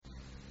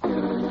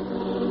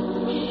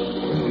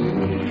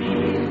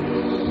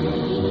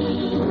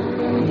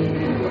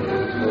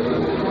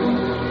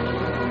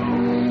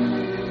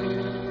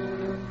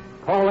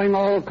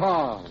Calling All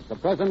Cars, the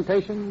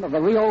presentation of the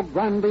Rio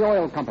Grande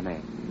Oil Company.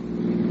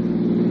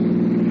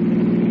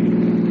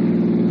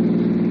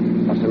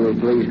 Assembly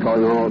Police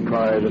calling all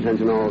cars,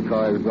 attention all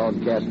cars,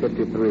 broadcast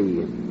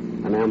 53.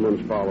 An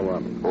ambulance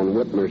follow-up on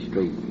Whitmer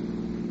Street.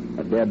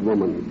 A dead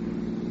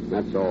woman.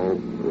 That's all.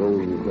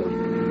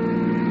 Rosenquist.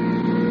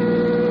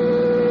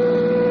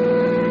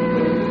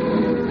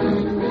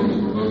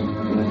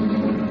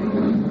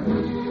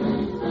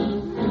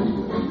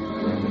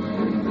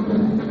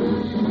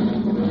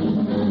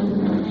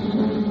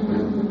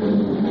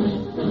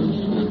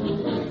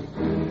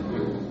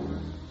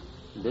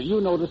 Did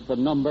you notice the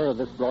number of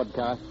this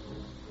broadcast?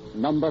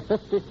 Number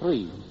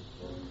 53.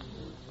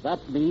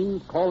 That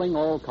means Calling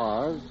All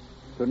Cars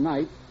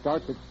tonight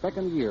starts its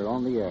second year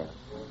on the air,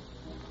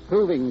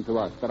 proving to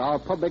us that our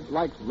public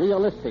likes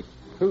realistic,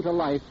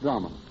 true-to-life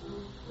drama.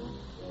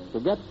 To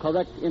get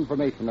correct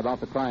information about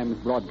the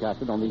crimes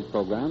broadcasted on these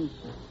programs,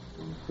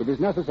 it is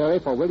necessary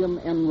for William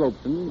N.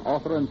 Robeson,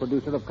 author and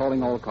producer of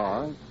Calling All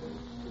Cars,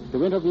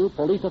 to interview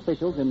police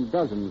officials in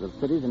dozens of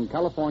cities in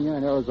California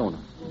and Arizona.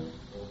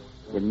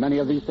 In many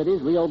of these cities,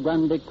 Rio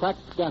Grande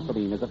cracked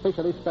gasoline is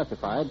officially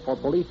specified for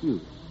police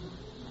use.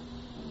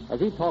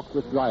 As he talks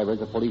with drivers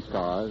of police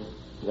cars,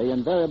 they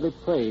invariably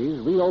praise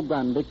Rio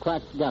Grande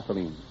cracked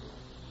gasoline.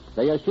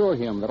 They assure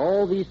him that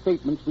all these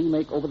statements we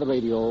make over the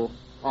radio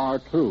are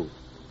true.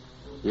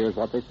 Here's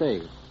what they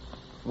say.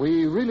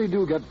 We really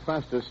do get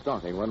faster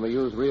starting when we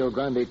use Rio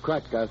Grande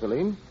cracked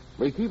gasoline.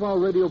 We keep our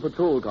radio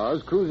patrol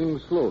cars cruising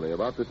slowly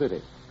about the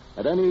city.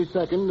 At any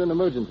second, an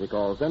emergency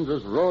call sends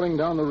us roaring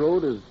down the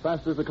road as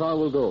fast as the car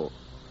will go.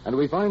 And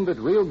we find that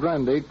Rio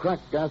Grande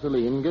cracked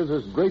gasoline gives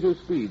us greater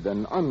speed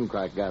than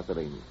uncracked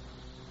gasoline.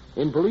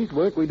 In police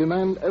work, we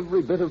demand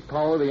every bit of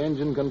power the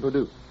engine can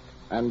produce.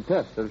 And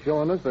tests have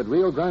shown us that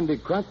Rio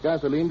Grande cracked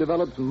gasoline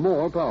develops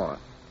more power.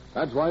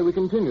 That's why we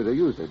continue to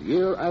use it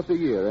year after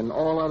year in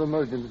all our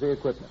emergency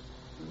equipment.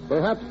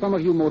 Perhaps some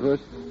of you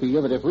motorists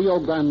feel that if Rio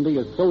Grande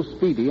is so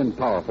speedy and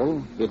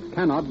powerful, it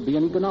cannot be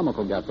an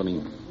economical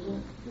gasoline.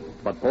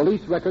 But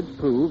police records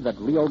prove that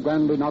Rio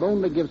Grande not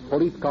only gives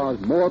police cars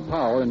more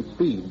power and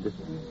speed,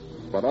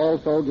 but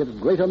also gives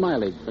greater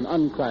mileage than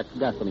uncracked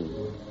gasoline.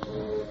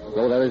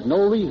 So there is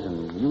no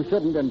reason you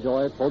shouldn't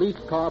enjoy police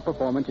car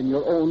performance in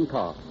your own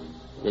car.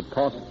 It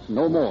costs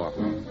no more.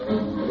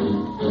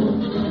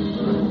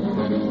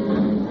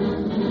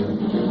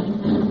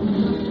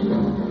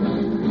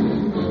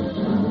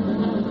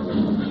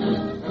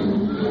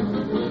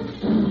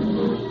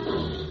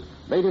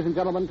 Ladies and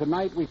gentlemen,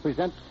 tonight we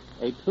present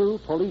a true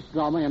police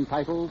drama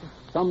entitled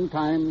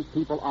Sometimes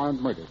People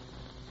Aren't Murdered.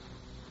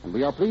 And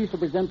we are pleased to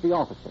present the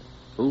officer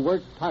who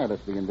worked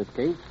tirelessly in this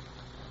case,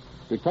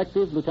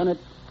 Detective Lieutenant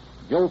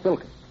Joe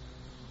Filkins.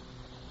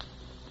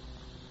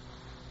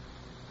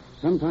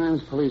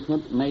 Sometimes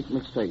policemen make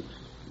mistakes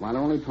while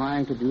only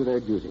trying to do their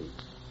duty.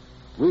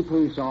 We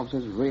police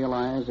officers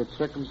realize that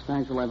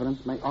circumstantial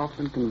evidence may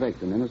often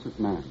convict an innocent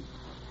man.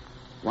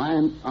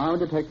 When our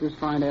detectives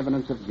find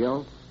evidence of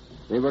guilt,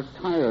 they work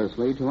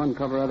tirelessly to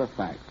uncover other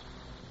facts.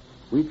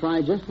 We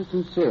try just as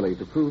sincerely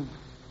to prove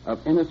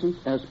of innocence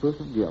as proof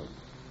of guilt.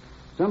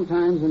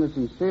 Sometimes, in a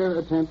sincere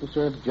attempt to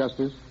serve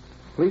justice,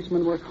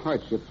 policemen work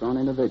hardships on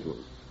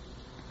individuals.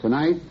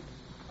 Tonight,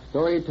 the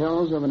story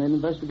tells of an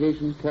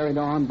investigation carried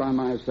on by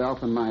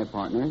myself and my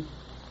partner,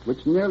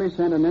 which nearly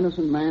sent an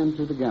innocent man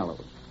to the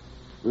gallows.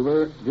 We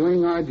were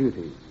doing our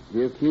duty,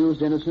 the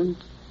accused innocent,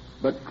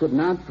 but could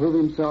not prove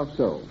himself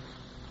so.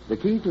 The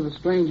key to the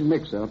strange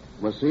mix-up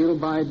was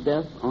sealed by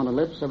death on the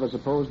lips of a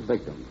supposed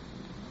victim.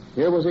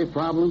 Here was a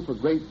problem for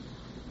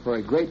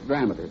a great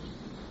dramatist,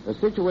 a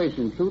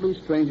situation truly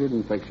stranger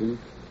than fiction,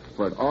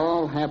 for it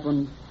all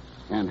happened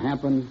and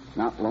happened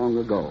not long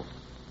ago.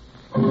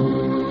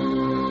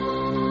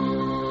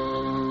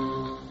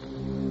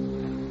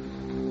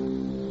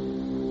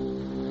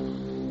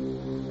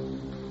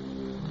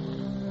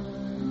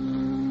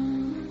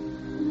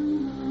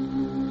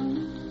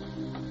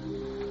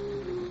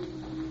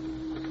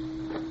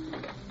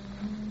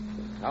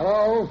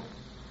 Hello?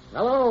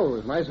 Hello,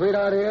 is my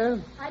sweetheart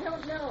here? I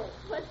don't know.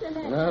 What's your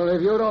name? Well,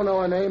 if you don't know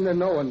her name, then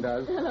no one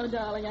does. Hello,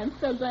 darling. I'm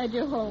so glad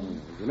you're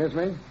home. Did you miss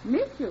me?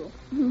 Miss you?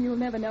 You'll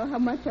never know how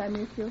much I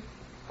miss you.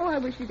 Oh, I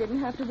wish you didn't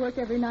have to work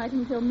every night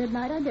until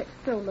midnight. I get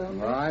so lonely.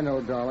 Well, I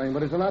know, darling,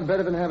 but it's a lot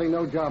better than having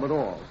no job at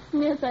all.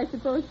 Yes, I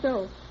suppose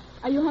so.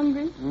 Are you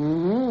hungry?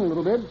 Mm-hmm, a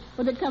little bit.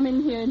 Well, then come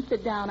in here and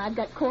sit down. I've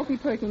got coffee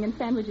perking and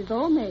sandwiches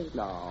all made.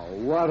 Oh,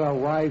 what a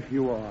wife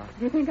you are.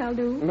 Do you think I'll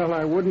do? Well,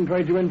 I wouldn't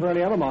trade you in for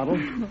any other model.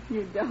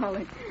 You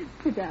darling.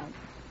 Sit down.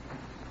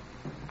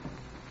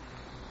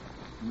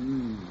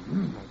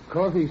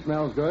 Coffee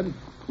smells good.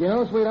 You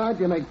know, sweetheart,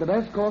 you make the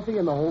best coffee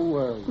in the whole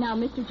world. Now,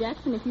 Mr.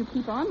 Jackson, if you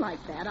keep on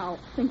like that, I'll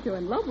think you're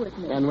in love with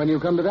me. And when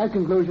you come to that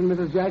conclusion,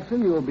 Mrs.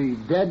 Jackson, you'll be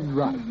dead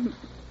right.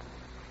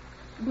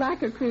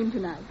 Black or cream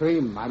tonight?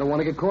 Cream. I don't want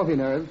to get coffee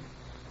nerves.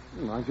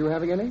 Aren't you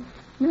having any?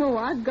 No,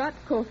 I've got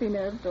coffee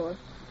nerves or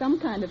some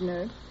kind of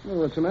nerves. Well,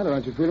 what's the matter?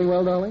 Aren't you feeling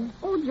well, darling?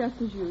 Oh, just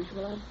as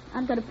usual.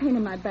 I've got a pain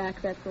in my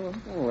back, that's all.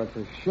 Oh, that's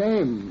a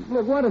shame.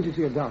 Look, why don't you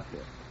see a doctor?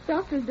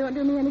 Doctors don't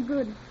do me any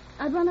good.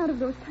 I've run out of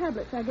those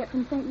tablets I get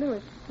from St.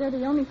 Louis. They're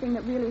the only thing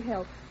that really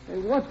helps. Hey,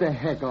 what the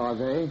heck are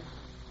they?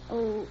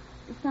 Oh,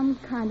 some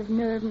kind of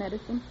nerve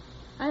medicine.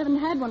 I haven't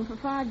had one for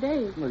 5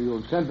 days. Well,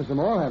 you've sent for some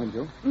more, haven't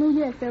you? Oh,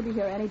 yes, they'll be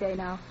here any day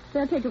now.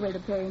 They'll take away the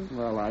pain.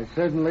 Well, I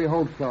certainly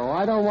hope so.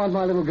 I don't want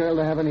my little girl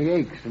to have any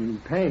aches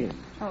and pain.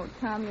 Oh,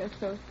 Tom, you're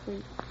so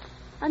sweet.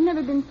 I've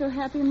never been so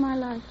happy in my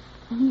life.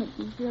 It makes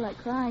me feel like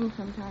crying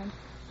sometimes.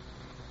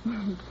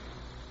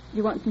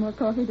 You want some more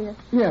coffee, dear?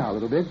 Yeah, a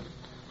little bit.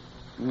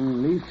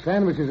 These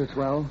sandwiches are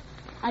swell.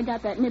 I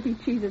got that nippy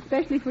cheese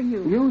especially for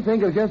you. You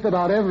think of just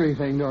about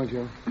everything, don't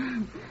you?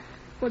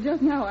 Well,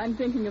 just now I'm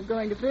thinking of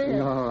going to bed.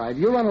 All right.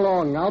 You run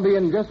along. I'll be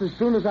in just as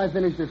soon as I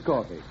finish this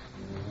coffee.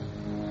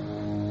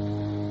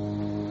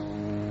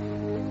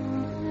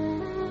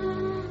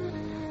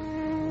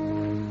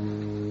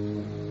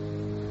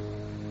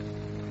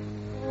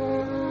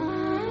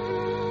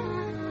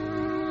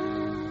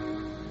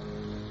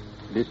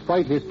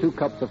 Despite his 2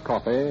 cups of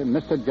coffee,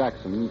 Mr.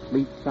 Jackson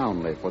sleeps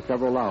soundly for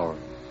several hours.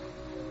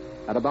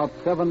 At about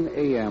 7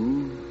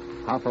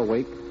 a.m., half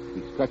awake,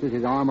 he stretches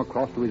his arm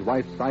across to his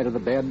wife's side of the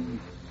bed.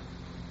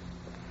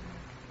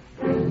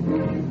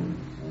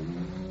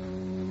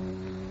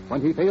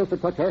 When he fails to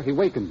touch her, he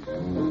wakens.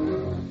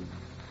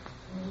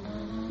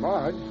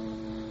 Marge?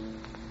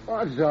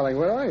 Marge, darling,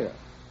 where are you?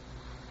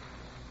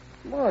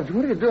 Marge,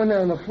 what are you doing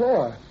there on the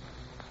floor?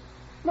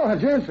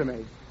 Marge, answer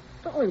me.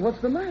 Darling, what's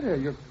the matter?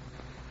 You're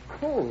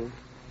cold.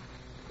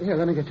 Here,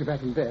 let me get you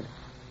back in bed.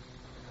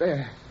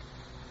 There.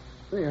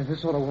 There,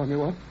 this ought to warm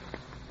you up.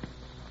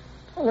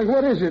 Darling,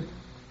 what is it?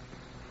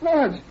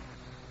 Marge!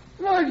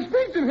 Marge,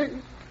 speak to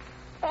me!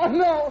 Oh,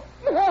 no!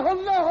 No,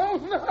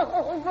 Marge!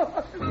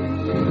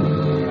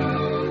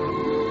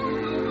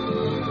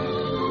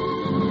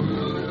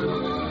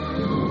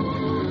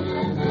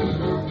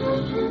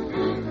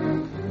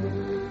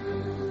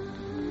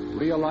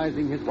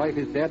 Realizing his wife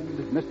is dead,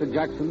 Mr.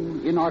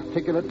 Jackson,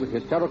 inarticulate with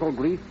hysterical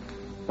grief,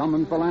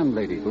 summons the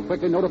landlady, who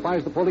quickly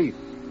notifies the police.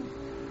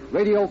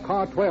 Radio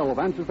Car 12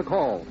 answers the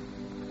call,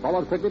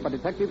 followed quickly by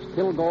Detectives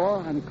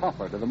Kilgore and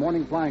Coffer to the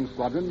morning flying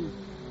squadron,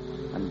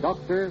 and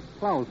Dr.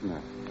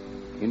 Klausner,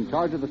 in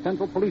charge of the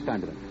Central Police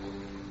Ambulance.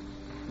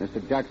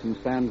 Mr. Jackson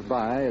stands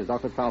by as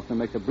Dr. Klausner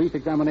makes a brief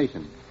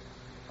examination.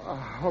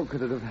 How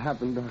could it have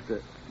happened,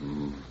 Doctor?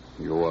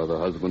 You are the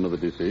husband of the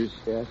deceased?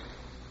 Yes.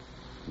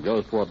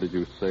 Just what did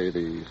you say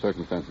the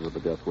circumstances of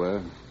the death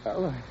were?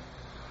 Well,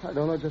 I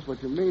don't know just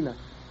what you mean.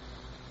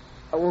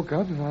 I woke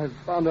up and I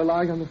found her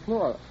lying on the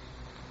floor.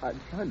 I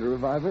tried to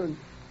revive her and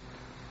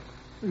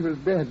she was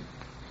dead.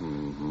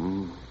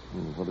 Mm-hmm.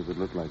 What does it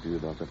look like to you,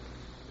 Doctor?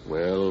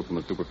 Well, from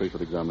a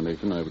superficial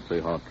examination, I would say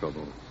heart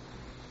trouble.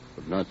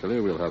 But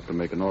naturally, we'll have to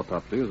make an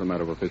autopsy as a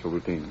matter of official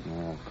routine.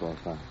 Of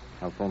course.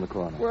 I'll phone the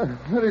coroner. Where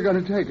are you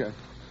going to take her?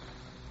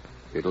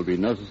 It'll be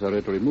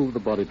necessary to remove the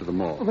body to the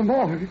morgue. The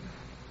morgue?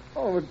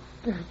 Oh,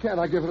 but can't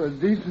I give her a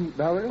decent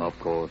burial? Of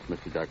course,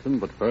 Mr. Jackson,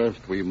 but first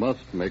we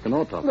must make an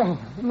autopsy.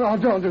 No,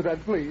 don't do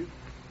that, please.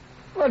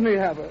 Let me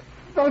have her.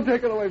 Don't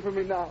take her away from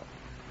me now.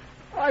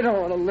 I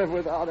don't want to live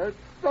without her.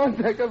 Don't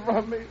take her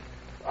from me.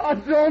 Oh,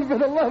 don't, for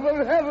the love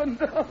of heaven,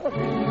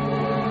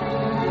 don't.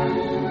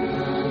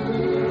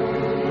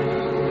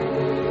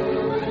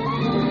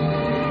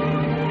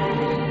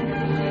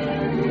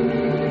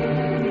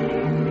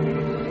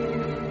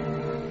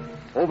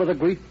 Over the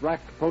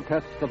grief-racked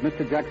protests of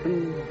Mr.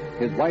 Jackson,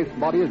 his wife's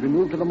body is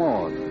removed to the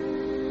morgue,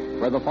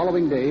 where the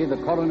following day the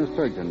coroner's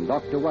surgeon,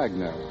 Dr.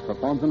 Wagner,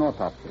 performs an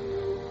autopsy.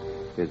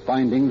 His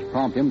findings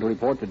prompt him to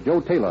report to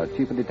Joe Taylor,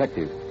 chief of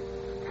detectives.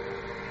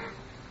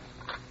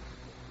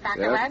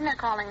 Dr. Yes? Wagner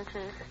calling,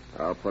 Chief.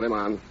 I'll put him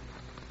on.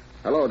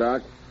 Hello,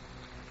 Doc.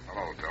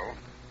 Hello, Joe.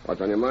 What's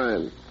on your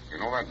mind? You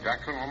know that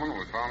Jackson woman who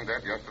was found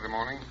dead yesterday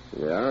morning?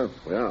 Yeah?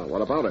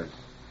 What about her?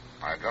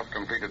 I just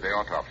completed the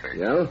autopsy.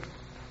 Yeah? Well,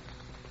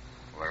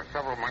 there are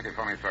several mighty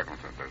funny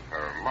circumstances.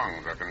 Her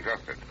lungs are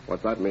congested.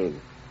 What's that mean?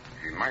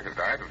 She might have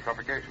died of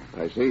suffocation.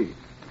 I see.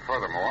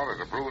 Furthermore,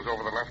 there's a bruise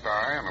over the left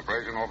eye, an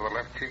abrasion over the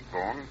left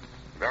cheekbone,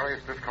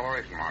 various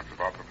discoloration marks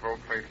about the throat,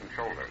 face, and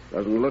shoulders.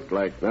 Doesn't look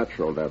like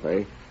natural death,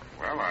 eh?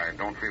 Well, I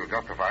don't feel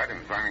justified in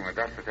signing the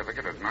death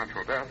certificate as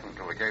natural death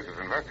until the case is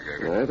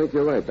investigated. I think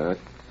you're right, Doc.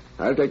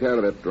 I'll take care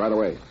of it right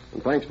away.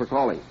 And thanks for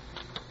calling.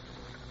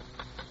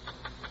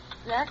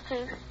 Yes,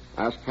 Chief.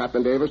 Ask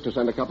Captain Davis to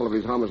send a couple of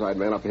his homicide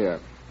men up here.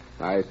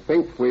 I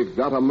think we've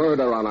got a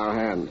murder on our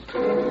hands.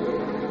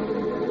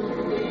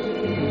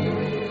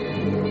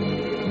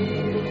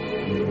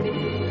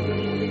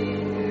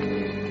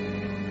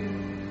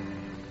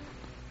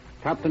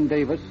 Captain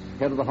Davis,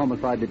 head of the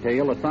homicide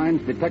detail,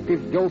 assigns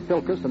Detectives Joe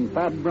Filkus and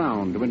Thad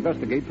Brown to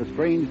investigate the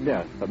strange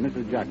death of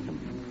Mrs. Jackson.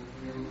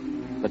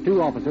 The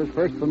 2 officers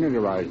first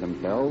familiarize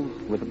themselves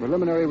with the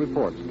preliminary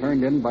reports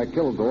turned in by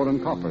Kilgore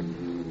and Coffer,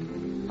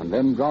 and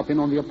then drop in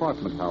on the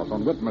apartment house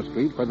on Whitmer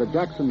Street where the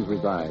Jacksons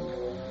reside.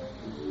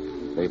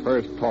 They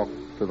first talk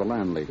to the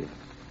landlady.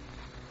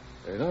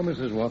 Now,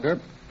 Mrs. Walker,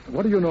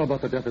 what do you know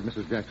about the death of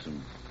Mrs.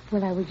 Jackson?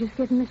 Well, I was just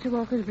getting Mr.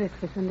 Walker's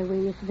breakfast underway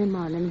yesterday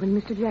morning when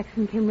Mr.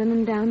 Jackson came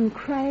running down and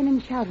crying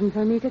and shouting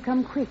for me to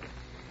come quick.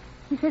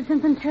 He said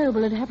something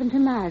terrible had happened to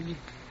Marge.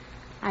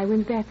 I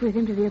went back with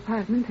him to the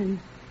apartment, and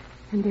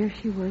there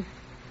she was,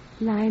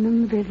 lying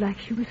on the bed like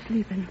she was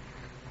sleeping,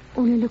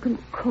 only looking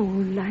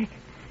cold like.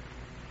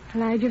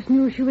 Well, I just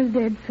knew she was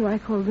dead, so I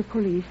called the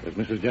police. Was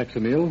Mrs.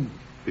 Jackson ill?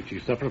 Did she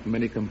suffer from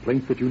any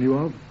complaints that you knew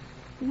of?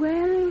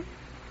 Well,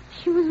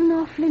 she was an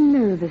awfully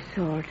nervous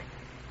sort.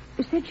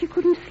 She said she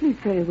couldn't sleep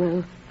very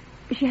well.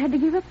 She had to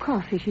give up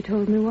coffee, she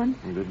told me once.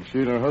 Did she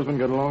and her husband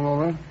get along all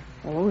right?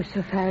 Oh,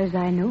 so far as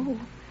I know.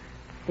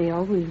 They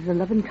always a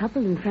loving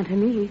couple in front of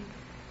me.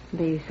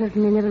 They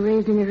certainly never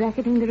raised any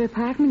racket in their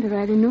apartment, or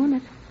I'd have known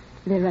it.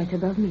 They're right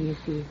above me, you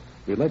see.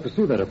 We'd like to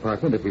see that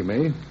apartment, if we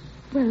may.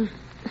 Well,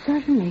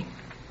 certainly.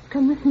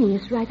 Come with me.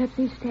 It's right up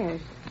these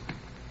stairs.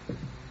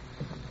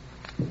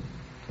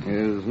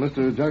 Is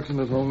Mr. Jackson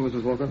at home,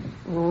 Mrs. Walker?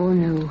 Oh,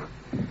 no.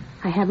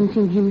 I haven't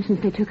seen him since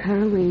they took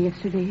her away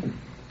yesterday.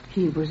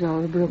 He was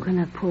all broken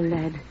up, poor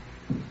lad.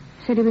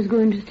 Said he was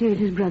going to stay at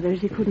his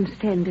brother's. He couldn't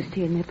stand to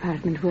stay in the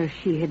apartment where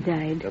she had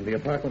died. And the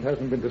apartment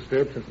hasn't been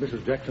disturbed since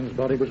Mrs. Jackson's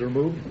body was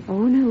removed?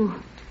 Oh, no.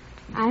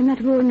 I'm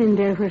not going in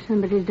there where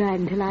somebody's died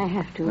until I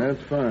have to.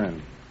 That's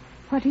fine.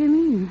 What do you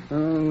mean?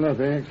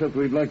 Nothing, except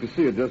we'd like to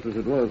see it just as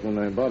it was when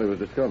the body was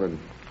discovered.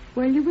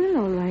 Well, you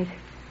will, all right.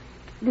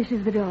 This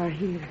is the door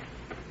here.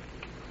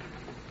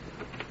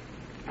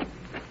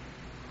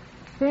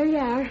 There you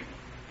are.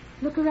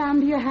 Look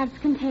around to your heart's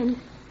content.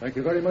 Thank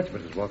you very much,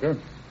 Mrs. Walker.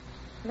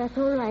 That's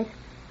all right.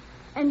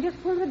 And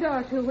just pull the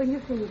door to when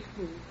you're finished,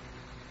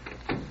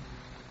 please.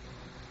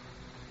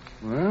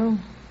 Well,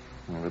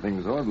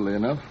 everything's orderly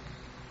enough.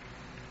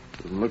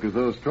 Doesn't look as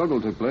though a struggle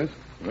took place.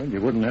 Well,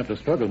 you wouldn't have to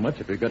struggle much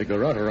if you got a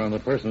garrote around the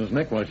person's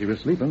neck while she was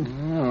sleeping.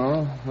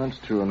 No, that's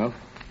true enough.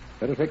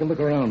 Better take a look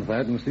around,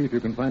 Thad, and see if you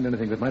can find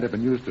anything that might have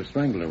been used to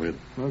strangle her with.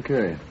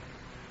 Okay.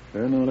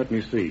 Now, let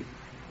me see.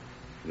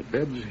 The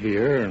bed's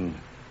here, and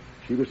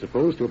she was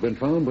supposed to have been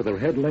found with her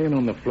head laying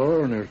on the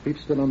floor and her feet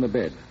still on the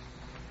bed.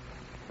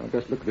 I'll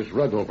just look this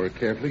rug over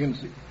carefully and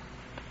see.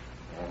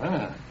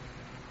 Aha.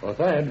 Well,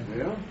 Thad.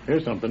 Yeah?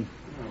 Here's something.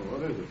 Oh,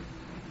 what is it?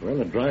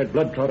 Well, a dried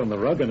blood clot on the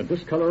rug and a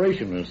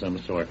discoloration of some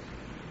sort.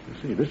 You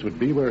see, this would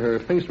be where her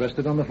face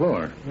rested on the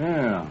floor.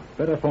 Yeah.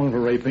 Better phone for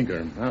Ray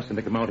Pinker. Ask him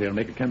to come out here and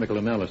make a chemical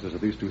analysis of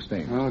these two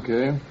stains.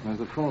 Okay. There's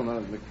a phone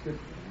out in the kitchen.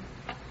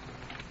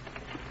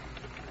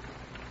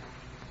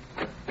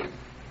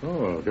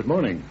 Oh, good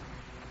morning.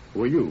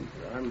 Who are you?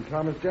 I'm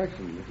Thomas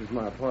Jackson. This is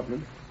my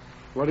apartment.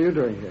 What are you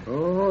doing here?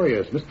 Oh,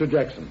 yes, Mr.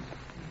 Jackson.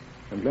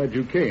 I'm glad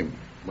you came.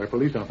 We're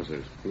police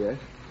officers. Yes?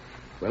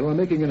 Well, we're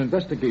making an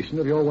investigation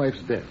of your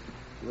wife's death.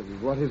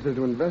 What is there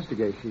to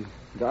investigate? She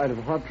died of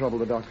heart trouble,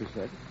 the doctor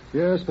said.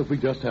 Yes, but we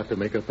just have to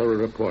make a thorough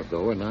report,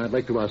 though, and I'd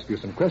like to ask you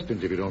some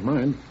questions, if you don't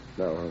mind.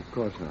 No, of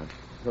course not.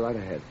 Go right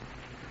ahead.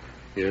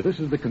 Here, this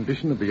is the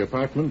condition of the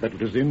apartment that it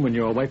was in when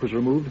your wife was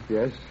removed?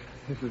 Yes.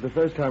 This is the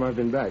first time I've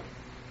been back.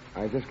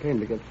 I just came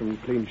to get some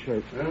clean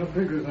shirts. Well,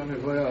 Pinker's on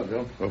his way out,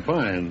 Joe. Oh,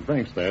 fine.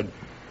 Thanks, Thad.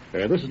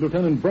 This is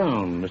Lieutenant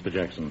Brown, Mr.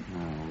 Jackson.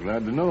 Oh,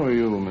 glad to know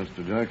you,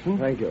 Mr. Jackson.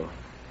 Thank you.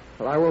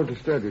 Well, I won't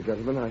disturb you,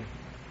 gentlemen. I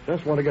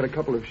just want to get a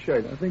couple of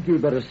shirts. I think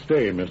you'd better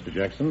stay, Mr.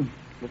 Jackson.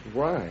 But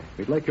why?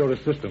 We'd like your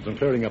assistance in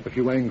clearing up a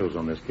few angles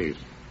on this case.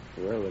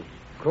 Well, of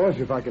course,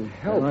 if I can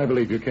help. Well, I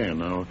believe you can.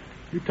 Now,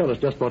 you tell us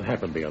just what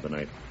happened the other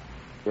night.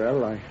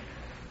 Well,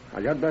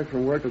 I got back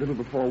from work a little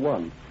before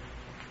 1.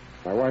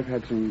 My wife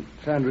had some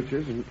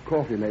sandwiches and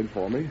coffee made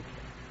for me.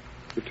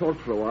 We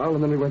talked for a while,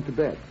 and then we went to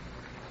bed.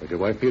 Was your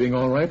wife feeling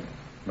all right?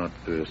 Not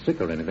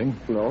sick or anything?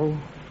 No.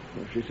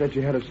 She said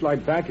she had a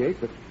slight backache,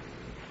 but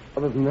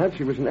other than that,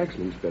 she was in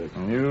excellent spirits.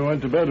 You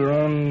went to bed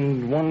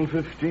around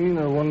 1:15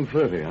 or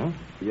 1:30, huh?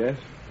 Yes,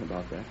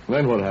 about that.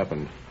 Then what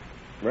happened?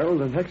 Well,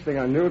 the next thing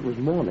I knew, it was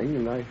morning,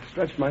 and I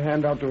stretched my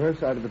hand out to her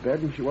side of the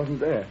bed, and she wasn't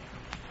there.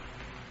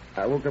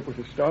 I woke up with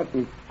a start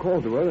and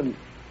called to her, and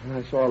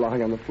I saw her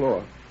lying on the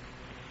floor.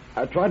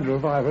 I tried to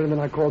revive her, and then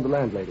I called the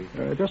landlady.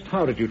 Just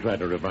how did you try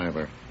to revive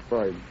her?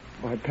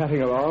 By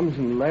patting her arms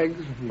and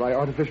legs, and by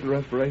artificial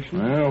respiration.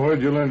 Well,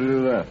 where'd you learn to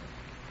do that?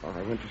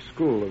 I went to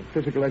school, a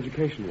physical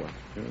education one.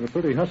 You're a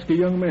pretty husky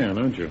young man,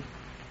 aren't you?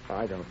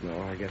 I don't know.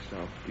 I guess so.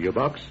 Do you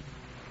box?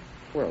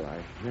 Well,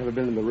 I've never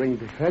been in the ring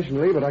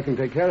professionally, but I can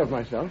take care of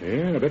myself.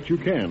 Yeah, I bet you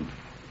can.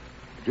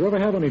 Did you ever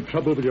have any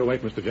trouble with your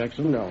wife, Mr.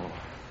 Jackson? No.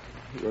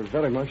 We were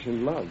very much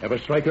in love. Ever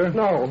strike her?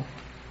 No.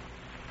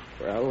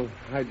 Well,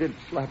 I did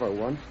slap her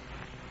once.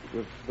 It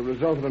was the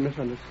result of a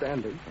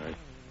misunderstanding. I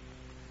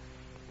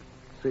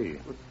see.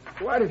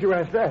 Why did you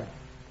ask that?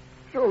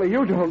 Surely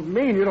you don't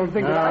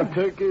think that I...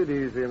 Take it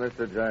easy,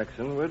 Mr.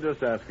 Jackson. We're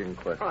just asking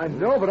questions. I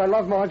know, but I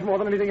love Marge more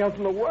than anything else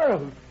in the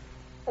world.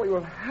 Oh, we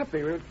were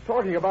happy. We were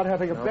talking about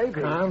having a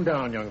baby. Calm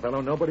down, young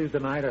fellow. Nobody's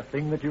denied a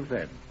thing that you've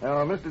said.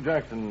 Now, Mr.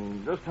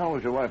 Jackson, just how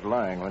was your wife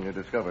lying when you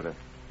discovered her?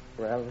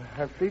 Well,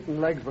 her feet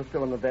and legs were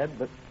still in the bed,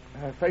 but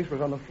Her face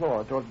was on the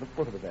floor towards the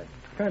foot of the bed.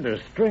 Kind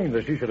of strange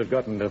that she should have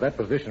gotten to that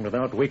position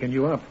without waking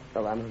you up.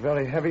 Well, I'm a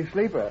very heavy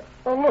sleeper.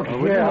 Oh, look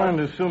Would you here. mind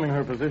assuming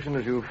her position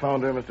as you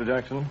found her, Mr.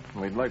 Jackson?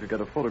 We'd like to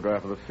get a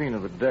photograph of the scene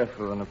of the death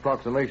with an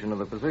approximation of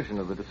the position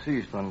of the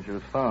deceased when she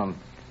was found.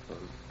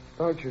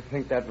 Don't you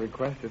think that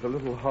request is a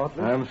little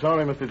heartless? I'm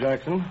sorry, Mr.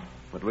 Jackson,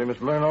 but we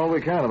must learn all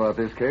we can about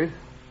this case.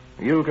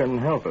 You can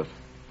help us.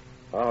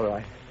 All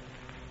right.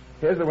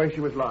 Here's the way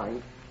she was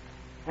lying.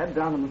 Head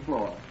down on the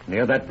floor.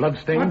 Near that blood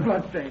stain? What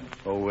blood stain?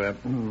 Oh,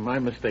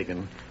 I'm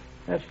mistaken.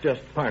 That's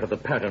just part of the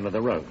pattern of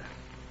the rug.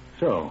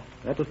 So,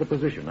 that was the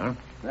position, huh?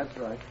 That's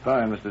right.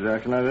 Fine, Mr.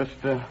 Jackson. Now, just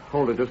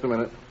hold it just a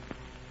minute.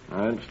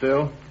 All right,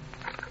 still.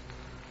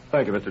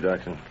 Thank you, Mr.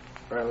 Jackson.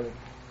 Well,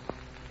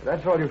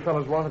 that's all you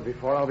fellas wanted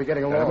before. I'll be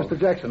getting along. Mr.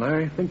 Jackson,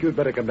 I think you'd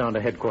better come down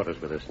to headquarters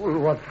with us. Well,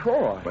 what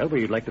for? Well,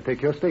 we'd like to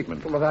take your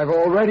statement. But I've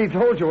already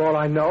told you all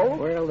I know.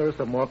 Well, there's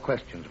some more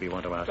questions we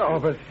want to ask Oh, you.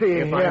 but see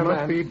If here, I must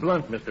man. be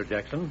blunt, Mr.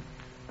 Jackson,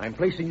 I'm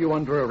placing you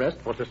under arrest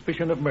for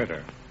suspicion of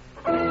murder.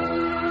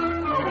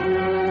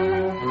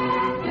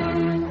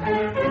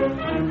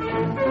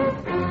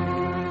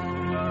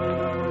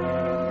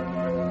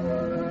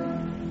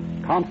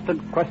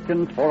 Constant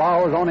questions for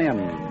hours on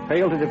end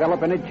failed to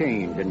develop any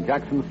change in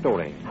Jackson's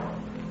story.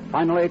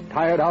 Finally,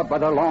 tired out by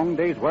their long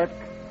day's work,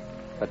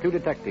 the two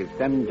detectives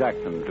send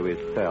Jackson to his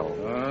cell.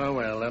 Oh,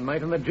 well, a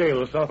night in the jail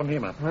will soften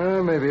him up.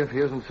 Maybe if he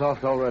isn't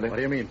soft already. What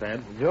do you mean,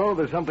 Thad? Joe,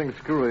 there's something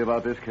screwy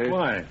about this case.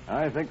 Why?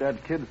 I think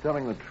that kid's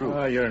telling the truth.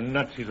 Oh, you're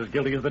nuts. He's as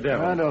guilty as the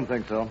devil. I don't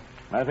think so.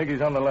 I think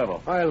he's on the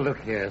level. Well,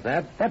 look here,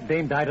 that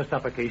dame died of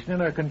suffocation, and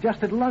her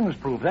congested lungs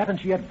prove that, and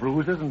she had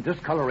bruises and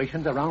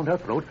discolorations around her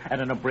throat and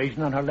an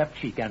abrasion on her left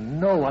cheek, and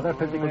no other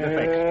physical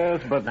defects.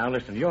 Yes, but... Now,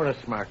 listen, you're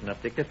smart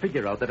enough, Dick, to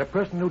figure out that a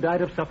person who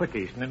died of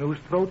suffocation and whose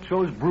throat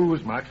shows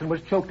bruise marks and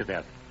was choked to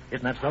death.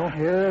 Isn't that so?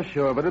 Yeah,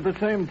 sure, but at the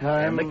same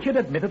time... And the kid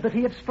admitted that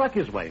he had struck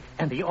his wife,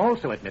 and he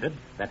also admitted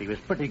that he was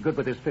pretty good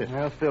with his fist.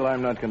 Well, still,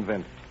 I'm not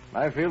convinced.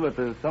 I feel that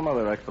there's some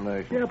other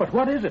explanation. Yeah, but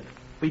what is it?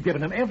 We've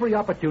given him every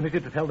opportunity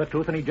to tell the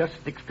truth, and he just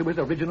sticks to his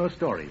original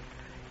story.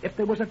 If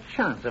there was a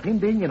chance of him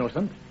being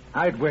innocent,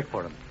 I'd work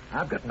for him.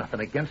 I've got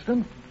nothing against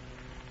him.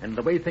 And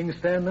the way things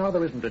stand now,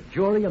 there isn't a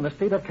jury in the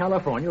state of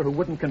California who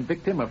wouldn't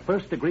convict him of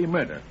first-degree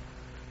murder.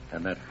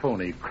 And that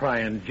phony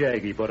crying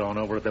jag he put on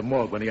over at the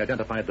morgue when he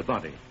identified the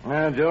body.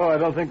 Joe, I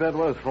don't think that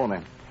was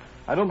phony.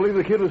 I don't believe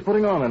the kid was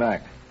putting on an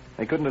act.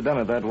 He couldn't have done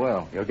it that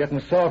well. You're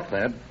getting soft,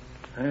 Thad.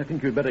 I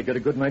think you'd better get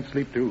a good night's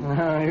sleep, too.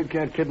 You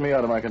can't kid me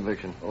out of my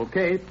conviction.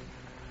 Okay.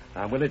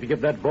 I'm willing to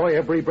give that boy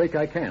every break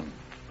I can.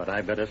 But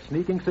I've got a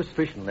sneaking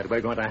suspicion that we're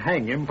going to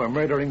hang him for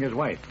murdering his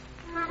wife.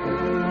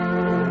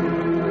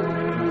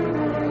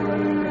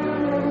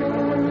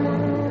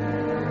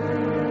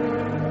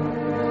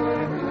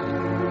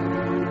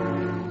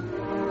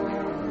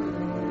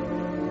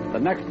 The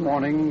next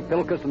morning,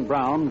 Philkus and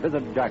Brown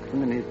visit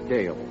Jackson in his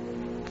jail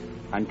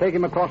and take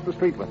him across the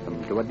street with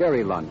them to a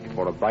dairy lunch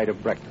for a bite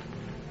of breakfast.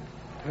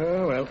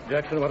 Oh, well,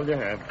 Jackson, what'll you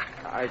have?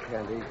 I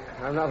can't eat.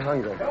 I'm not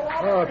hungry.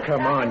 Oh,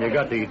 come on. You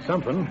got to eat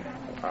something.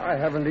 I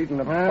haven't eaten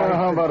a Well,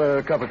 how about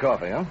a cup of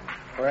coffee, huh?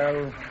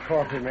 Well,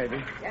 coffee,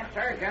 maybe. Yes,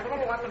 sir,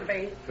 gentlemen. What would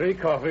it be? 3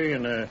 coffee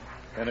and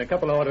a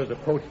couple of orders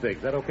of poached eggs.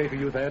 Is that okay for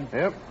you, Thad?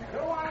 Yep.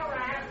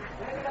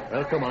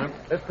 Well, come on.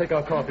 Let's take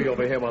our coffee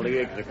over here while the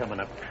eggs are coming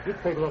up. This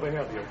table over here,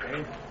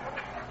 okay?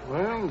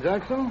 Well,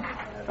 Jackson,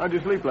 how'd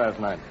you sleep last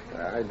night?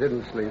 I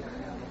didn't sleep.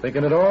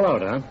 Thinking it all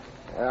out, huh?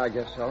 I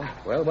guess so.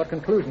 Well, what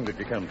conclusion did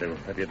you come to?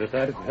 Have you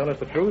decided to tell us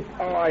the truth?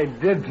 Oh, I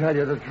did tell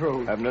you the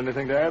truth. Haven't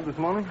anything to add this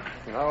morning?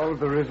 No,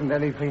 there isn't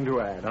anything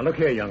to add. Now, look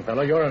here, young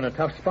fellow. You're in a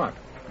tough spot.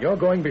 You're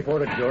going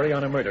before a jury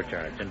on a murder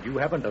charge, and you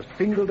haven't a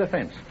single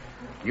defense.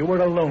 You were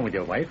alone with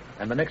your wife,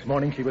 and the next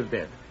morning she was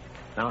dead.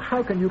 Now,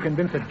 how can you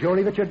convince a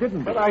jury that you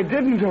didn't do it? But I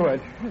didn't do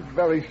it. It's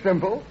very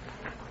simple.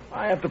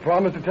 I have to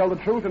promise to tell the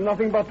truth and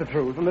nothing but the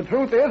truth. And the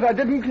truth is I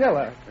didn't kill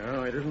her.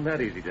 No, it isn't that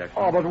easy, Jackson.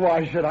 Oh, but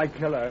why should I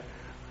kill her?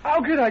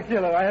 How could I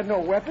kill her? I had no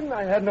weapon.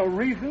 I had no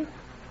reason.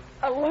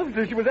 I loved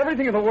her. She was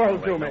everything in the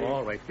world to me.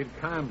 All right, kid,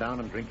 calm down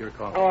and drink your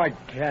coffee. Oh, I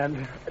can't.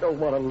 I don't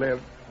want to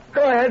live.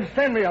 Go ahead,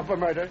 send me up for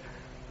murder.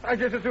 I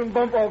just as soon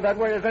bump off that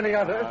way as any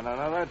other.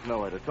 No, that's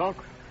no way to talk.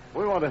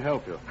 We want to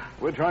help you.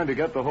 We're trying to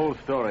get the whole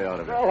story out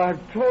of it. Well,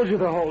 I've told you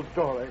the whole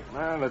story.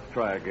 Well, let's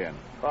try again.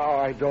 Oh,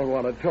 I don't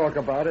want to talk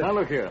about it. Now,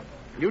 look here.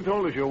 You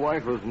told us your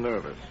wife was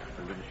nervous.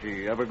 Did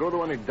she ever go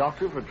to any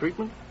doctor for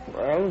treatment?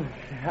 Well,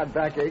 she had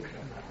backaches.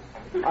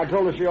 I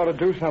told her she ought to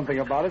do something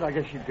about it. I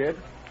guess she did.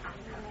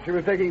 She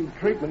was taking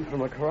treatment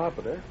from a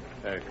chiropodist.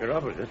 A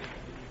chiropodist?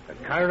 A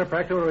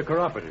chiropractor or a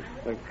chiropodist?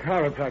 A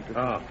chiropractor.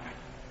 Oh.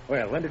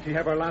 Well, when did she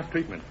have her last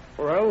treatment?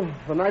 Well,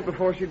 the night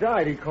before she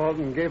died, he called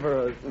and gave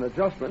her an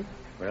adjustment.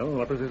 Well,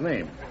 what was his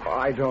name?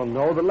 I don't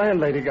know. The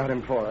landlady got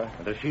him for her.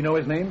 Does she know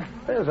his name?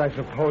 Yes, I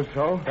suppose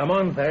so. Come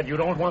on, Thad. You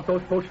don't want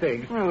those poached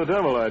eggs. Well, the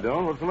devil I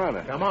don't. What's the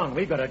matter? Come on.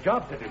 We've got a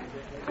job to do.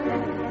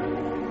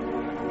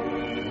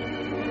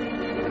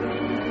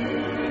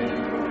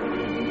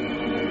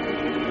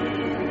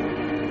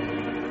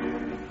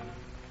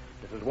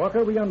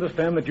 Walker, we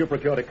understand that you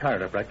procured a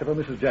chiropractor for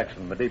Mrs.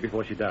 Jackson the day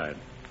before she died.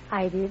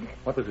 I did.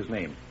 What was his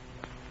name?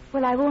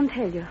 Well, I won't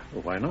tell you.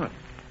 Well, why not?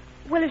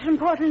 Well, it's from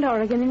Portland,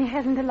 Oregon, and he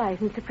hasn't a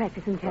license to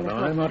practice in No,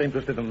 California. I'm not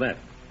interested in that.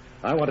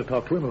 I want to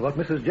talk to him about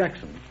Mrs.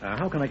 Jackson.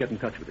 How can I get in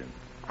touch with him?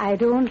 I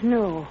don't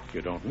know.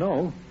 You don't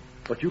know?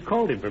 But you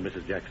called him for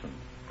Mrs. Jackson.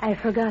 I've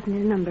forgotten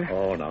his number.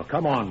 Oh, now,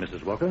 come on,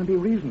 Mrs. Walker, and be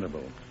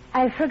reasonable.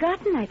 I've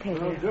forgotten, I tell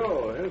you.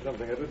 Joe, here's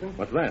something interesting.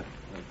 What's that?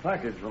 A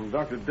package from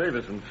Dr.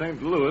 Davis in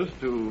St. Louis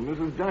to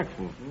Mrs.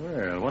 Jackson.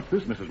 Well, what's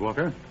this, Mrs.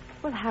 Walker?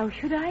 Well, how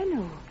should I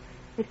know?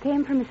 It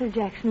came from Mrs.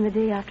 Jackson the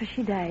day after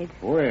she died.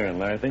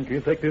 Well, I think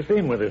you take this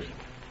in with us.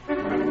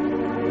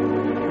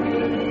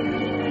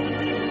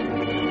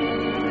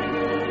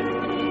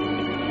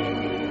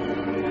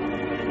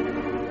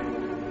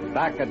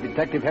 Back at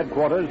Detective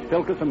Headquarters,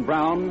 Silkus and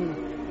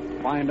Brown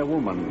find a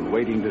woman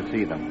waiting to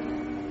see them.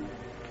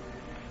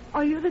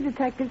 Are you the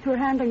detectives who are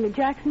handling the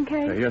Jackson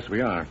case? Yes,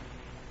 we are.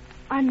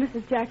 I'm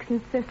Mrs.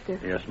 Jackson's sister.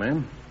 Yes,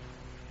 ma'am.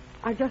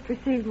 I just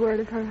received word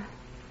of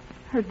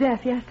her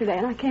death yesterday,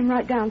 and I came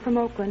right down from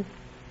Oakland.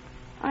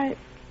 I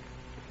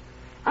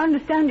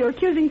understand you're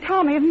accusing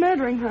Tommy of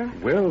murdering her.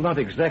 Well, not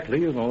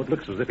exactly, although it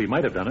looks as if he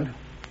might have done it.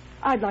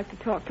 I'd like to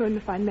talk to him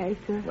if I may,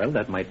 sir. Well,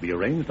 that might be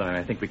arranged.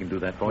 I think we can do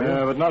that for you.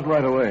 Yeah, but not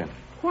right away.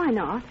 Why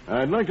not?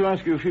 I'd like to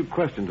ask you a few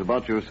questions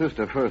about your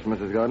sister first,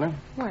 Mrs. Gardner.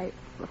 Why,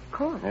 of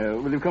course.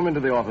 Will you come into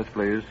the office,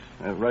 please?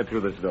 Right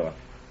through this door.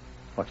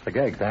 What's the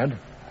gag, Dad?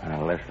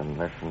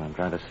 Listen. I'm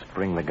trying to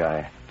spring the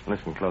guy.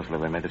 Listen closely.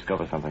 We may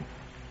discover something.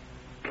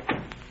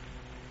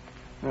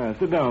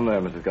 Sit down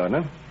there, Mrs.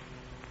 Gardner.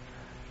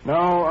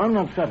 Now, I'm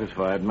not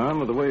satisfied, ma'am,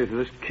 with the way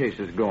this case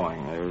is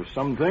going. There are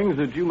some things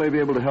that you may be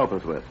able to help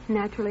us with.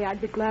 Naturally,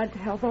 I'd be glad to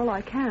help all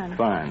I can.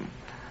 Fine.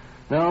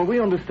 Now, we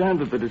understand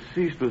that the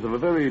deceased was of a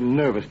very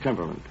nervous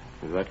temperament.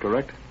 Is that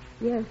correct?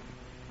 Yes.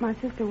 My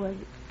sister was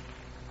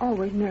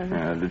always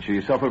nervous. Did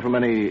she suffer from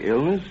any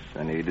illness,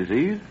 any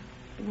disease?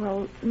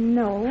 Well,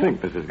 no.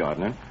 Think, Mrs.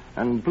 Gardner,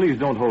 and please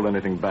don't hold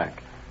anything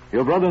back.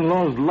 Your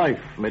brother-in-law's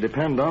life may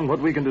depend on what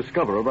we can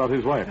discover about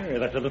his wife. Hey,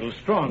 that's a little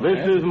strong.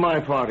 This is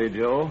my party,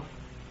 Joe.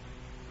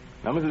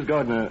 Now, Mrs.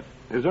 Gardner,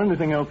 is there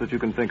anything else that you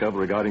can think of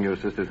regarding your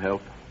sister's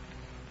health?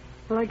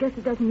 Well, I guess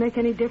it doesn't make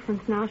any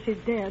difference now she's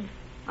dead.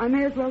 I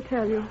may as well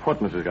tell you. What,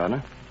 Mrs.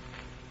 Gardner?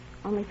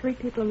 Only 3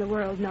 people in the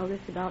world know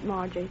this about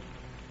Margie.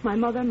 My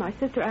mother, my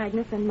sister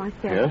Agnes, and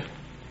myself. Yes?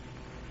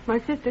 My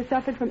sister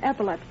suffered from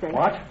epilepsy.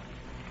 What?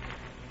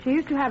 She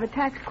used to have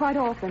attacks quite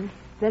often.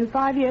 Then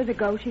 5 years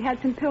ago, she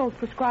had some pills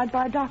prescribed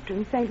by a doctor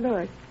in St.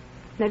 Louis.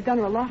 They've done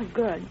her a lot of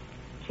good.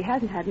 She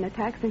hasn't had an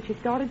attack since she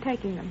started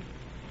taking them.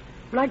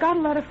 But I got a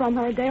letter from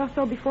her a day or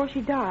so before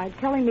she died,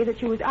 telling me that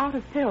she was out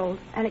of pills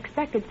and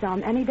expected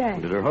some any day.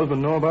 Did her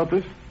husband know about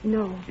this?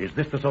 No. Is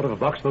this the sort of a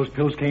box those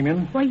pills came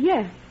in? Why,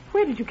 yes.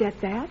 Where did you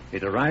get that?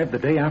 It arrived the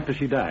day after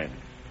she died.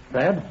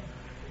 Thad,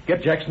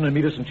 get Jackson and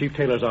meet us in Chief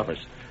Taylor's office.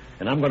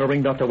 And I'm going to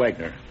ring Dr.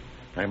 Wagner.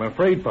 I'm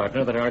afraid,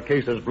 partner, that our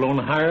case has blown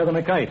higher than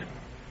a kite.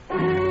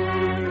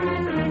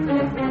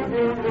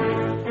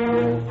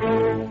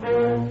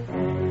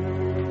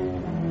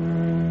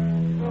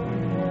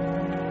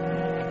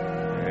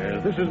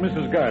 This is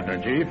Mrs.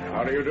 Gardner, Chief.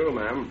 How do you do,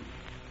 ma'am?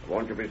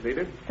 Won't you be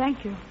seated?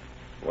 Thank you.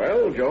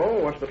 Well,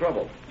 Joe, what's the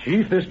trouble?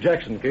 Chief, this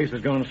Jackson case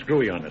has gone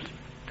screwy on us.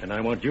 And I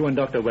want you and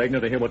Dr.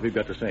 Wagner to hear what we've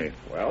got to say.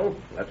 Well,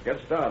 let's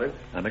get started.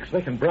 I'm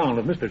expecting Brown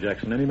with Mr.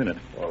 Jackson any minute.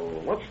 Well,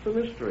 what's the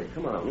mystery?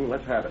 Come on,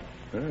 let's have it.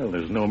 Well,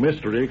 there's no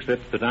mystery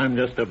except that I'm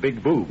just a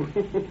big boob.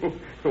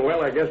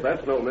 Well, I guess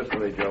that's no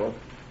mystery, Joe.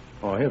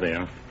 Oh, here they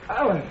are.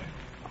 Alice!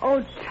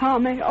 Oh,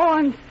 Tommy. Oh,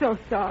 I'm so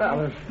sorry.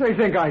 Alice, they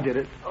think I did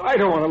it. I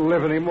don't want to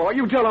live anymore.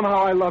 You tell them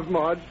how I loved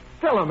Marge.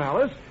 Tell them,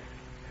 Alice.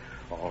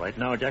 All right,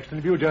 now, Jackson,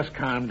 if you just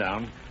calm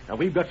down. Now,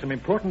 we've got some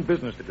important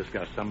business to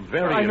discuss. Some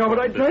very I know, but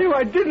I important tell you,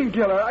 I didn't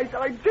kill her.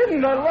 I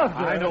didn't. I loved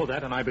her. I know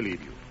that, and I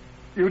believe you.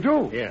 You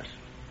do? Yes.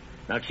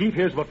 Now, Chief,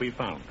 here's what we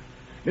found.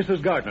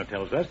 Mrs. Gardner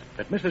tells us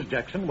that Mrs.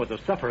 Jackson was a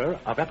sufferer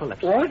of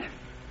epilepsy. What?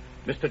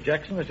 Mr.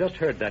 Jackson has just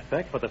heard that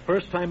fact for the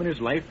first time in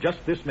his life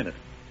just this minute.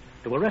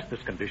 To arrest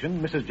this condition,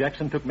 Mrs.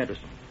 Jackson took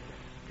medicine.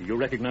 Do you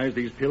recognize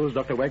these pills,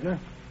 Dr. Wagner?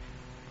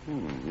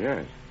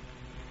 Yes.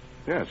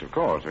 Yes, of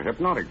course. A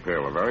hypnotic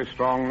pill, a very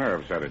strong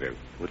nerve sedative.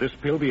 Would this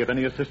pill be of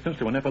any assistance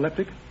to an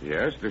epileptic?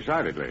 Yes,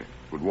 decidedly.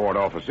 Would ward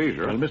off a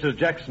seizure. Well, Mrs.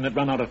 Jackson had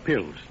run out of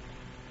pills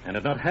and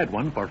had not had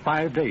one for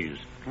 5 days.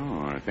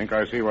 Oh, I think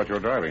I see what you're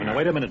driving Now, at.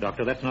 wait a minute,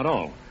 Doctor. That's not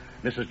all.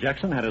 Mrs.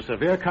 Jackson had a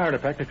severe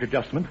chiropractic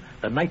adjustment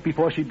the night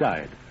before she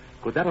died.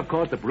 Could that have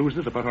caused the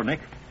bruises about her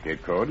neck?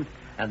 It could.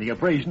 And the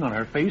abrasion on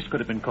her face could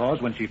have been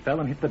caused when she fell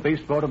and hit the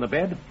baseboard on the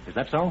bed? Is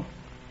that so?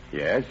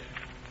 Yes.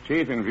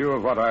 Chief, in view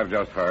of what I've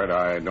just heard,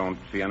 I don't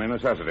see any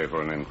necessity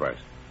for an inquest.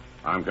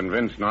 I'm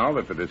convinced now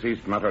that the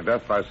deceased met her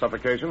death by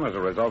suffocation as a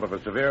result of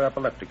a severe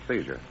epileptic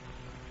seizure.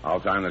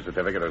 I'll sign the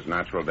certificate as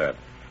natural death.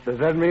 Does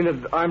that mean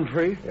that I'm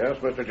free? Yes,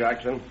 Mr.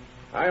 Jackson.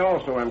 I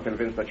also am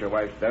convinced that your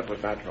wife's death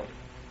was natural.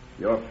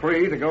 You're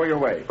free to go your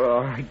way.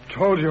 I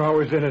told you I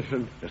was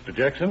innocent. Mr.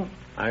 Jackson,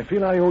 I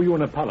feel I owe you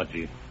an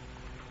apology.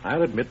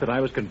 I'll admit that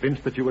I was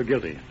convinced that you were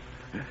guilty.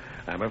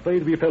 I'm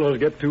afraid we fellows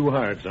get too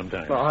hard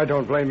sometimes. Oh, I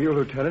don't blame you,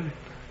 Lieutenant.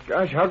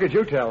 Gosh, how could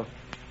you tell?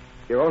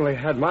 You only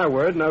had my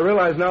word, and I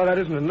realize now that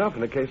isn't enough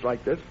in a case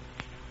like this.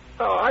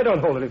 Oh, I don't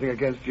hold anything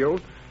against you.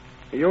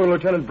 You and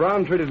Lieutenant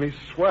Brown treated me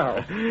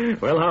swell.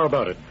 Well, how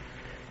about it?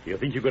 You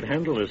think you could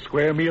handle a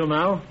square meal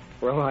now?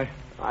 Well,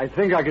 I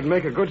think I could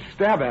make a good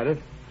stab at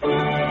it.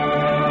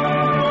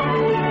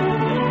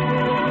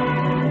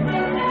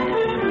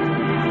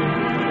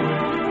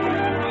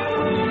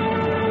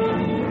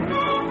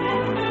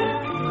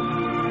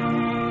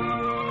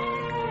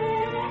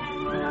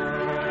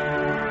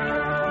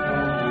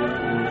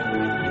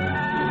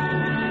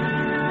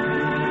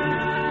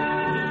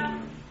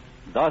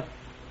 Thus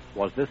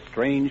was this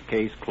strange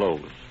case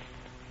closed.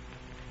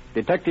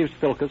 Detectives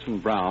Philkus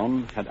and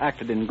Brown had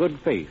acted in good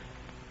faith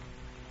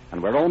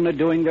and were only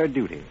doing their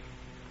duty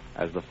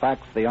as the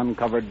facts they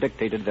uncovered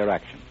dictated their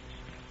actions.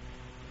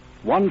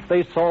 Once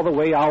they saw the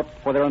way out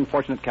for their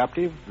unfortunate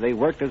captive, they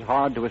worked as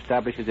hard to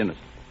establish his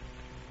innocence.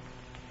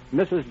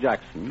 Mrs.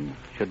 Jackson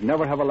should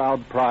never have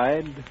allowed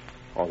pride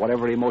or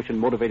whatever emotion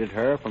motivated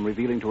her from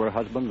revealing to her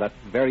husband that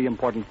very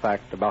important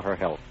fact about her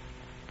health.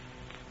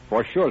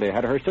 For surely,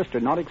 had her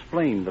sister not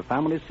explained the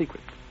family's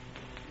secret,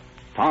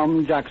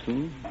 Tom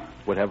Jackson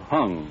would have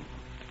hung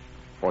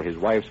for his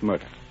wife's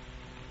murder.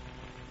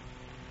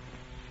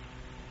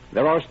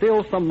 There are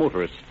still some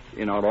motorists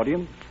in our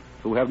audience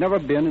who have never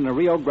been in a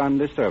Rio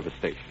Grande service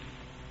station.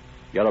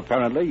 Yet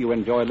apparently you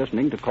enjoy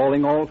listening to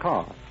Calling All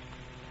Cars.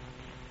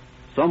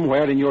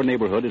 Somewhere in your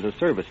neighborhood is a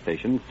service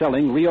station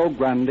selling Rio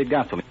Grande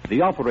gasoline.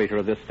 The operator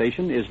of this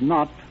station is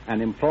not an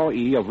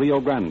employee of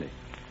Rio Grande.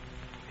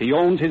 He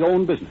owns his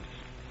own business.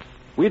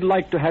 We'd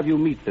like to have you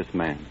meet this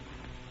man.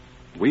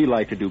 We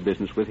like to do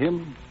business with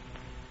him,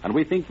 and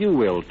we think you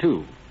will,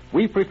 too.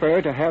 We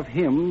prefer to have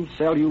him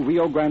sell you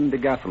Rio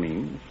Grande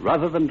gasoline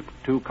rather than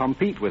to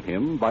compete with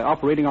him by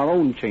operating our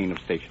own chain of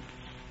stations.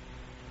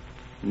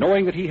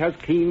 Knowing that he has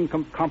keen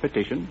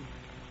competition,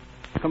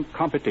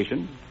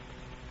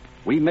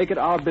 we make it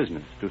our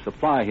business to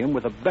supply him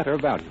with a better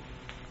value,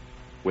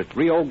 with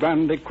Rio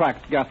Grande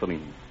cracked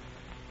gasoline,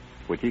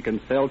 which he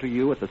can sell to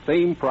you at the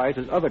same price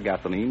as other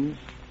gasolines,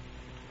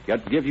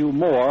 yet give you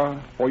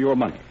more for your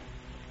money.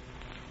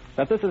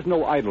 That this is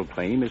no idle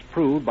claim is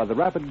proved by the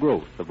rapid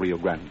growth of Rio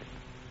Grande.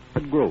 The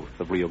growth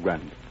of Rio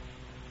Grande.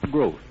 The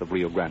growth of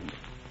Rio Grande.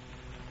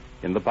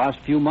 In the past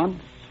few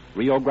months,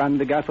 Rio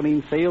Grande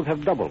gasoline sales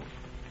have doubled.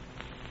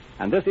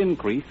 And this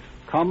increase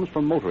comes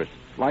from motorists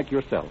like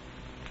yourself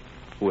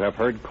who have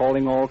heard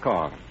Calling All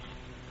Cars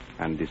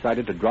and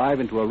decided to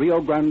drive into a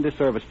Rio Grande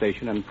service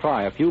station and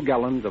try a few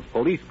gallons of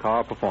police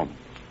car performance.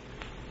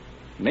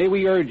 May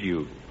we urge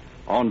you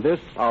on this,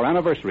 our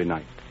anniversary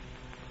night,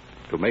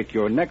 to make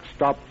your next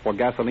stop for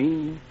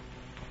gasoline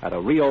at a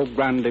Rio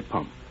Grande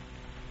pump.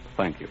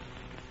 Thank you.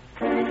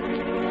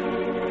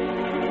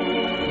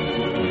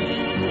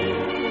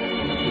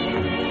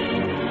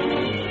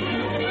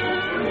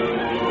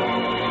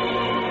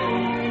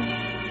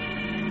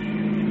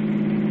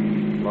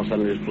 Los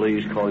Angeles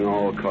Police calling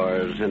all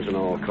cars, attention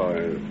all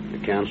cars. The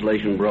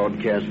cancellation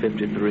broadcast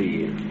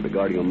 53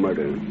 regarding a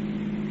murder.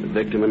 The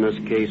victim in this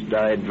case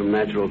died from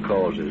natural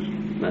causes.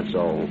 That's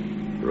all.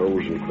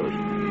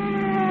 Rosenquist.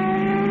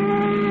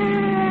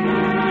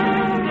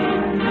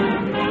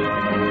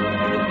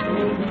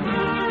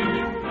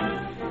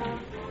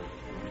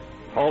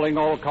 Calling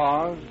All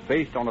Cars,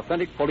 based on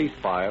authentic police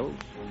files,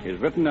 is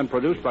written and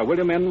produced by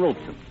William N.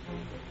 Robeson.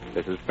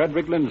 This is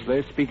Frederick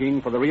Lindsley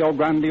speaking for the Rio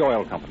Grande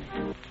Oil Company.